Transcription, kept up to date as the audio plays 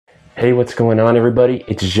Hey, what's going on, everybody?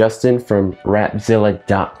 It's Justin from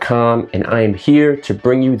Rapzilla.com, and I am here to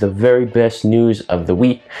bring you the very best news of the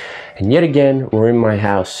week. And yet again, we're in my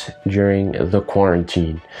house during the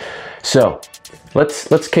quarantine. So let's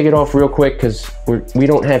kick it off real quick because we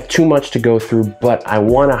don't have too much to go through, but I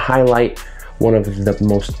want to highlight one of the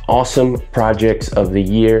most awesome projects of the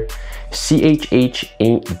year, CHH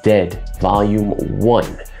Ain't Dead, Volume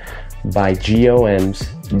 1 by GOM's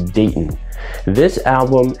Dayton. This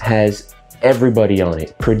album has everybody on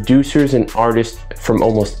it, producers and artists from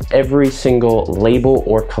almost every single label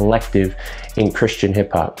or collective in Christian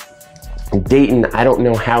hip hop. Dayton, I don't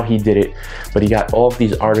know how he did it, but he got all of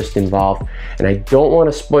these artists involved, and I don't want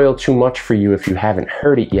to spoil too much for you if you haven't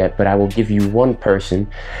heard it yet, but I will give you one person,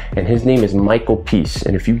 and his name is Michael Peace.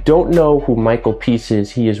 And if you don't know who Michael Peace is,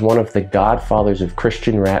 he is one of the godfathers of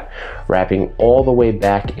Christian rap, rapping all the way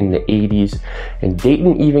back in the 80s, and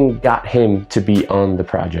Dayton even got him to be on the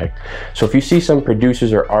project. So if you see some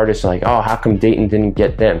producers or artists like, oh, how come Dayton didn't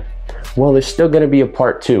get them? Well, there's still going to be a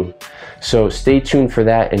part 2. So stay tuned for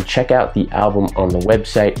that and check out the album on the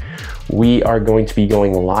website. We are going to be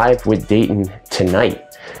going live with Dayton tonight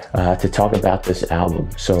to talk about this album.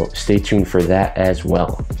 So stay tuned for that as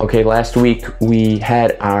well. Okay, last week we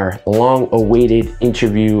had our long-awaited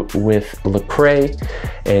interview with Lecrae,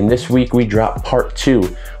 and this week we dropped part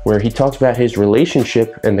 2, where he talks about his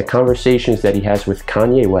relationship and the conversations that he has with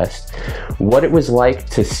Kanye West, what it was like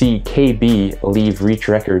to see KB leave Reach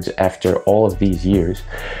Records after all of these years,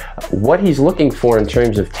 what he's looking for in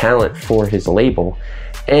terms of talent for his label,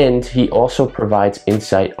 and he also provides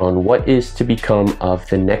insight on what is to become of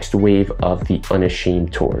the next wave of the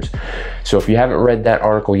Unashamed tours. So if you haven't read that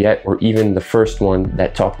article yet, or even the first one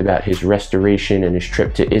that talked about his restoration and his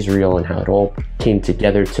trip to Israel and how it all came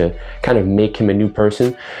together to kind of make him a new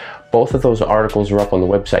person, both of those articles are up on the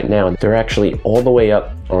website now, and they're actually all the way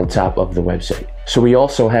up on top of the website. So we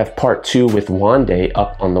also have part 2 with Wande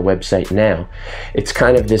up on the website now. It's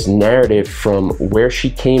kind of this narrative from where she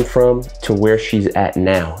came from to where she's at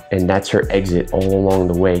now, and that's her exit all along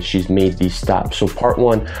the way. She's made these stops. So part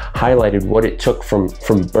 1 highlighted what it took from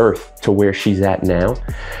birth to where she's at now.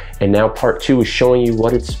 And now part 2 is showing you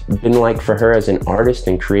what it's been like for her as an artist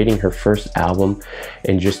and creating her first album,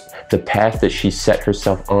 and just the path that she set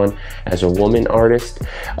herself on as a woman artist,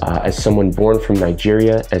 as someone born from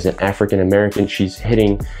Nigeria, as an African American. She's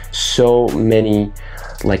hitting so many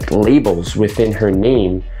labels within her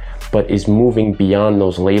name, but is moving beyond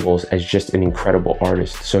those labels as just an incredible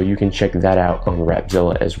artist. So you can check that out on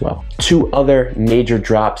Rapzilla as well. 2 other major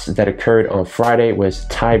drops that occurred on Friday was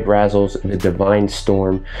Ty Brazzle's The Divine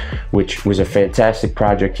Storm, which was a fantastic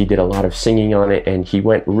project. He did a lot of singing on it, and he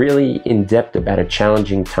went really in depth about a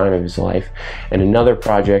challenging time of his life. And another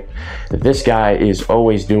project, this guy is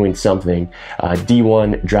always doing something.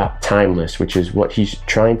 D1 dropped Timeless, which is what he's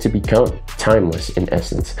trying to become, timeless in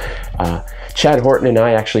essence. Chad Horton and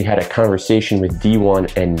I actually had a conversation with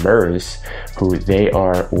D1 and Murs, who they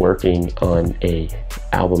are working on a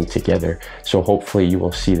album together. So hopefully you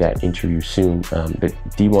will see that interview soon. But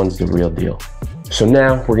D1's the real deal. So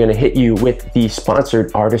now we're gonna hit you with the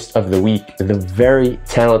sponsored artist of the week. The very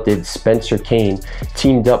talented Spencer Kane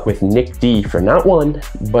teamed up with Nick D for not 1,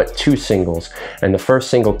 but 2 singles. And the first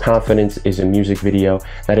single, Confidence, is a music video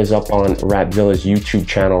that is up on Rapzilla's YouTube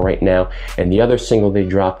channel right now. And the other single they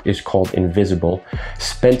dropped is called Invisible.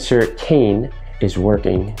 Spencer Kane is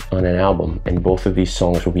working on an album, and both of these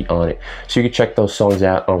songs will be on it. So you can check those songs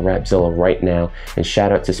out on Rapzilla right now. And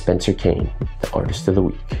shout out to Spencer Kane, the artist of the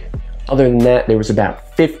week. Other than that, there was about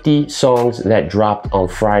 50 songs that dropped on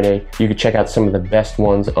Friday. You can check out some of the best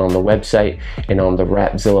ones on the website and on the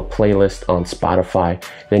Rapzilla playlist on Spotify.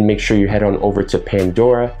 Then make sure you head on over to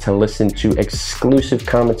Pandora to listen to exclusive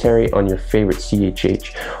commentary on your favorite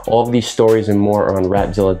CHH. All of these stories and more are on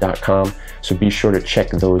Rapzilla.com, so be sure to check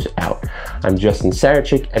those out. I'm Justin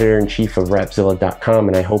Sarachik, editor-in-chief of Rapzilla.com,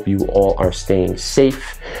 and I hope you all are staying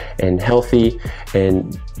safe and healthy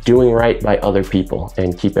and doing right by other people,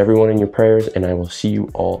 and keep everyone in your prayers, and I will see you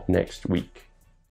all next week.